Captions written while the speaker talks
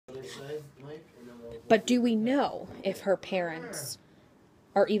But do we know if her parents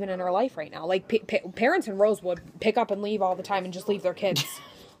are even in her life right now? Like, parents in Rosewood pick up and leave all the time and just leave their kids.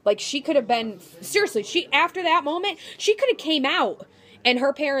 Like, she could have been... Seriously, after that moment, she could have came out. And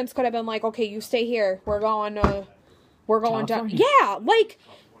her parents could have been like, okay, you stay here. We're going down. Yeah, like,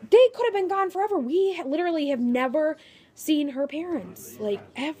 they could have been gone forever. We literally have never seen her parents. Like,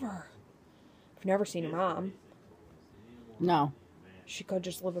 ever. I've never seen her mom. No. She could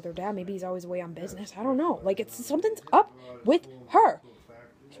just live with her dad. Maybe he's always away on business. I don't know. Like, something's up with her.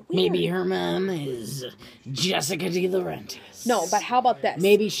 Maybe her mom is Jessica De Laurentiis. No, but how about this?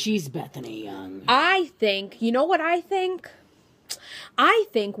 Maybe she's Bethany Young. I think, you know what I think? I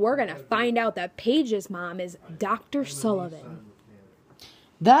think we're going to find out that Paige's mom is Dr. Sullivan.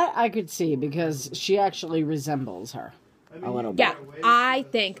 That I could see because she actually resembles her a little bit. Yeah, I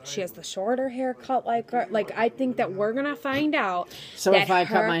think she has the shorter haircut like her. Like, I think that we're going to find out. So if I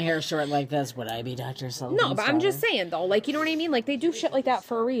cut my hair short like this, would I be Dr. Sullivan? No, but I'm just saying, though. Like, you know what I mean? Like, they do shit like that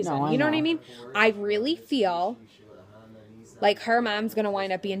for a reason. No, you know what I mean? I really feel like her mom's going to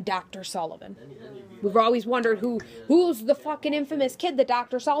wind up being Dr. Sullivan. We've always wondered who's the fucking infamous kid that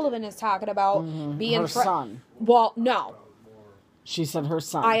Dr. Sullivan is talking about being her son. Well, no. She said her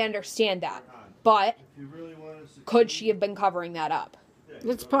son. I understand that. But could she have been covering that up?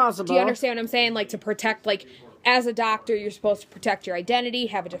 It's possible. Do you understand what I'm saying? Like, to protect, like, as a doctor, you're supposed to protect your identity,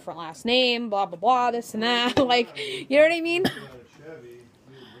 have a different last name, blah, blah, blah, this and that. Like, you know what I mean?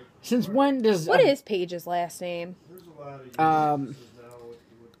 Since when does... What is Paige's last name?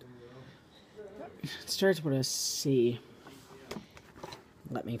 It starts with a C.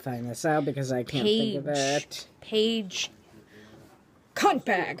 Let me find this out because I can't think of it. Paige.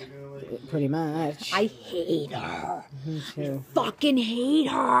 Cuntbag. Pretty much. I hate her. Me too. I fucking hate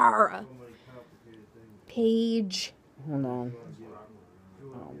her. Paige. Hold on.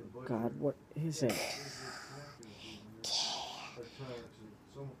 Oh, God. What is it?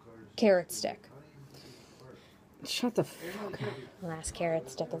 Carrot Stick. Shut the fuck up. Last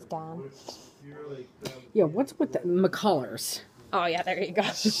Carrot Stick is gone. Yeah, what's with the McCullers? Oh, yeah, there you go.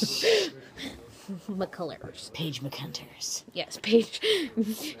 McCullers. Paige McHunters. Yes, Paige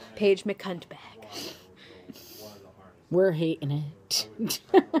McCuntbag. We're hating it.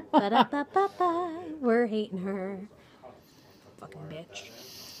 Ba-da-ba-ba-ba. We're hating her. Fucking bitch.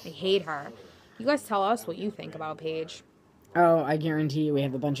 I hate her. You guys tell us what you think about Paige. Oh, I guarantee you we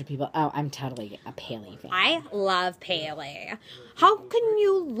have a bunch of people. Oh, I'm totally a Paley fan. I love Paley. How can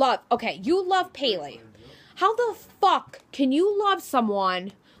you love... Okay, you love Paley. How the fuck can you love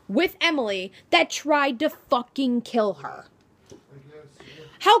someone with Emily that tried to fucking kill her?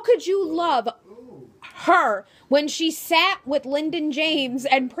 How could you love her when she sat with Lyndon James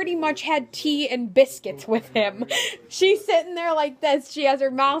and pretty much had tea and biscuits with him? She's sitting there like this. She has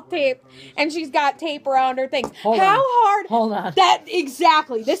her mouth taped and she's got tape around her things. Hold on. That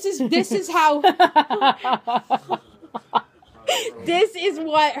exactly. This is how this is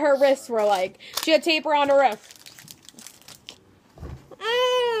what her wrists were like. She had tape around her wrist.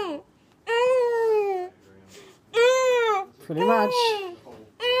 Pretty much.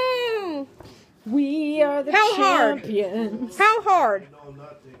 We are the champions. How hard?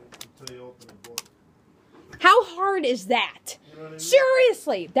 How hard is that?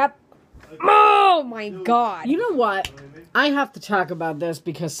 Seriously, that... Oh my God. You know what? I have to talk about this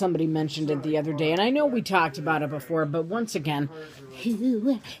because somebody mentioned it the other day, and I know we talked about it before, but once again,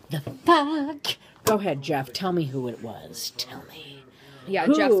 who the fuck? Go ahead, Jeff. Tell me who it was. Tell me. Yeah,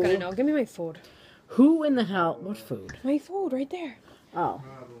 Jeff's gonna know. Give me my food. Who in the hell? What food? My food right there. Oh.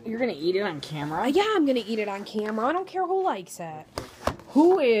 You're gonna eat it on camera? Yeah, I'm gonna eat it on camera. I don't care who likes it.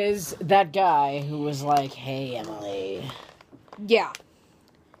 Who is that guy who was like, hey, Emily? Yeah.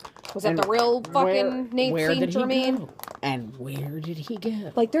 Was that the real fucking Nate St. Germain? And where did he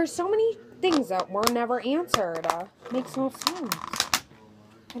go? Like, there's so many things that were never answered. Makes no sense.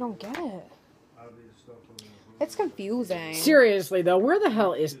 I don't get it. It's confusing. Seriously, though, where the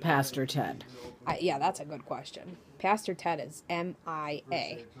hell is Pastor Ted? Yeah, that's a good question. Pastor Ted is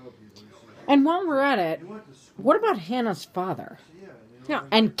MIA. And while we're at it, what about Hannah's father? Yeah.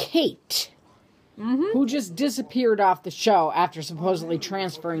 And Kate, who just disappeared off the show after supposedly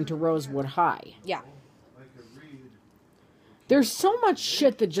transferring to Rosewood High. Yeah. There's so much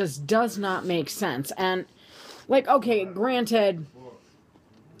shit that just does not make sense. And, like, okay, granted,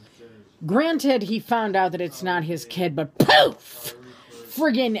 he found out that it's not his kid, but poof!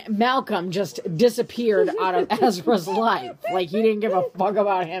 Friggin' Malcolm just disappeared out of Ezra's life. Like, he didn't give a fuck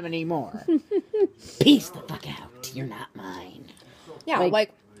about him anymore. Peace the fuck out. You're not mine. Yeah,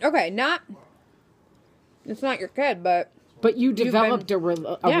 like okay, it's not your kid, but But you developed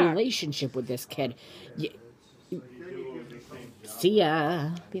a Yeah. relationship with this kid. See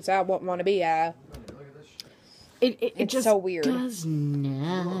ya. Peace out, won't want to be It It's just so weird. does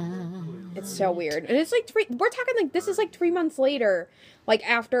not. It's so weird. And it's like we're talking like this is like 3 months later. Like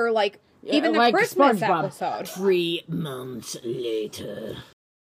after like even the Like Christmas SpongeBob. episode. 3 months later.